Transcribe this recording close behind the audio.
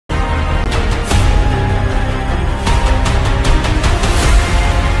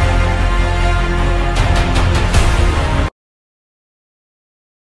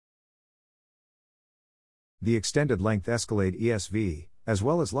The extended-length Escalade ESV, as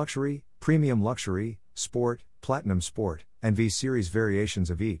well as luxury, premium luxury, sport, platinum sport, and V-Series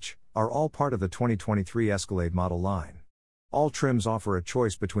variations of each, are all part of the 2023 Escalade model line. All trims offer a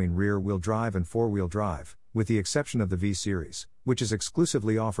choice between rear-wheel drive and four-wheel drive, with the exception of the V-Series, which is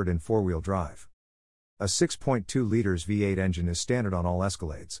exclusively offered in four-wheel drive. A 6.2 liters V8 engine is standard on all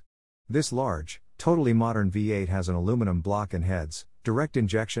Escalades. This large, totally modern V8 has an aluminum block and heads, direct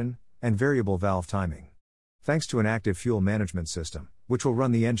injection, and variable valve timing. Thanks to an active fuel management system, which will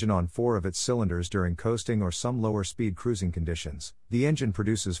run the engine on 4 of its cylinders during coasting or some lower speed cruising conditions, the engine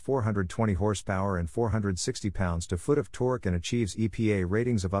produces 420 horsepower and 460 pounds-to-foot of torque and achieves EPA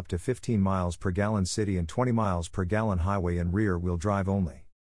ratings of up to 15 miles per gallon city and 20 miles per gallon highway and rear-wheel drive only.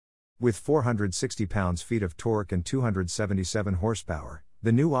 With 460 pounds-feet of torque and 277 horsepower,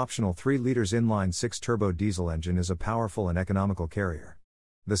 the new optional 3 liters inline-6 turbo diesel engine is a powerful and economical carrier.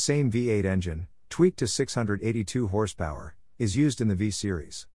 The same V8 engine, tweaked to 682 horsepower, is used in the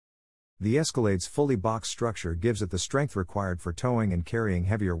V-Series. The Escalade's fully boxed structure gives it the strength required for towing and carrying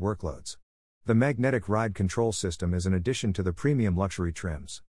heavier workloads. The magnetic ride control system is an addition to the premium luxury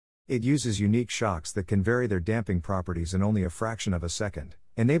trims. It uses unique shocks that can vary their damping properties in only a fraction of a second,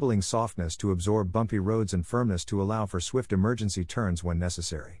 enabling softness to absorb bumpy roads and firmness to allow for swift emergency turns when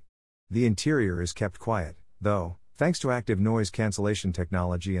necessary. The interior is kept quiet, though, thanks to active noise cancellation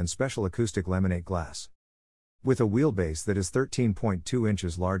technology and special acoustic laminate glass. With a wheelbase that is 13.2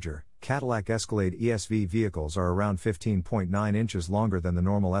 inches larger, Cadillac Escalade ESV vehicles are around 15.9 inches longer than the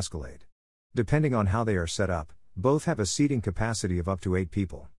normal Escalade. Depending on how they are set up, both have a seating capacity of up to 8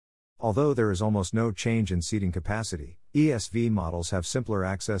 people. Although there is almost no change in seating capacity, ESV models have simpler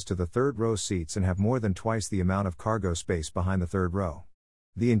access to the third-row seats and have more than twice the amount of cargo space behind the third row.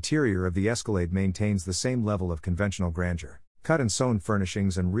 The interior of the Escalade maintains the same level of conventional grandeur. Cut and sewn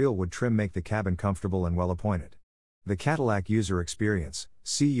furnishings and real wood trim make the cabin comfortable and well-appointed. The Cadillac User Experience,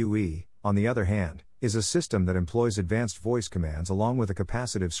 CUE, on the other hand, is a system that employs advanced voice commands along with a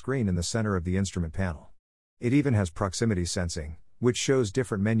capacitive screen in the center of the instrument panel. It even has proximity sensing, which shows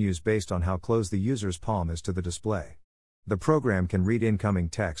different menus based on how close the user's palm is to the display. The program can read incoming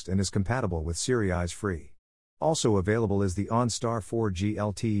text and is compatible with Siri Eyes-Free. Also available is the OnStar 4G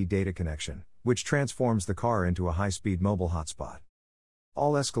LTE data connection, which transforms the car into a high-speed mobile hotspot.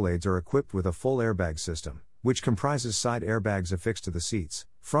 All Escalades are equipped with a full airbag system, which comprises side airbags affixed to the seats,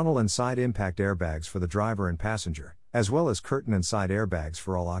 frontal and side impact airbags for the driver and passenger, as well as curtain and side airbags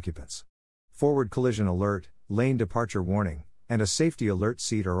for all occupants. Forward collision alert, lane departure warning, and a safety alert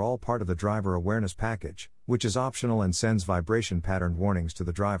seat are all part of the driver awareness package, which is optional and sends vibration patterned warnings to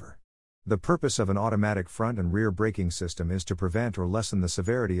the driver. The purpose of an automatic front and rear braking system is to prevent or lessen the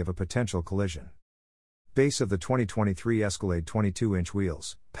severity of a potential collision. Base of the 2023 Escalade: 22-inch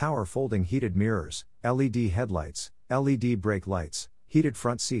wheels, power folding heated mirrors, LED headlights, LED brake lights, heated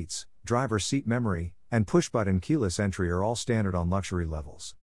front seats, driver seat memory, and push-button keyless entry are all standard on luxury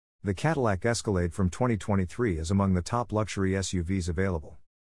levels. The Cadillac Escalade from 2023 is among the top luxury SUVs available.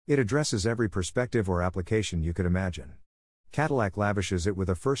 It addresses every perspective or application you could imagine. Cadillac lavishes it with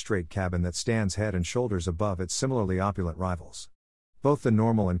a first-rate cabin that stands head and shoulders above its similarly opulent rivals. Both the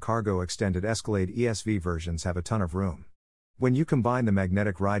normal and cargo extended Escalade ESV versions have a ton of room. When you combine the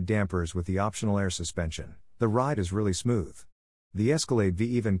magnetic ride dampers with the optional air suspension, the ride is really smooth. The Escalade V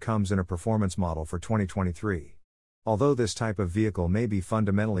even comes in a performance model for 2023. Although this type of vehicle may be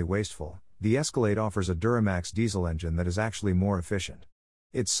fundamentally wasteful, the Escalade offers a Duramax diesel engine that is actually more efficient.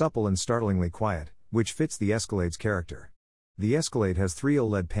 It's supple and startlingly quiet, which fits the Escalade's character. The Escalade has 3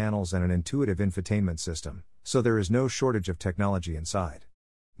 OLED panels and an intuitive infotainment system, so there is no shortage of technology inside.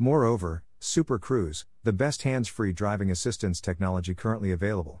 Moreover, Super Cruise, the best hands-free driving assistance technology currently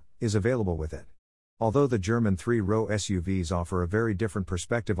available, is available with it. Although the German 3-row SUVs offer a very different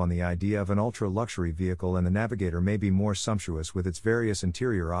perspective on the idea of an ultra-luxury vehicle and the Navigator may be more sumptuous with its various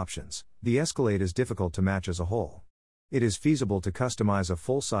interior options, the Escalade is difficult to match as a whole. It is feasible to customize a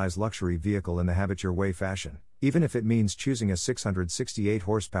full-size luxury vehicle in the have-it-your-way fashion, even if it means choosing a 668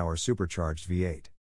 horsepower supercharged V8.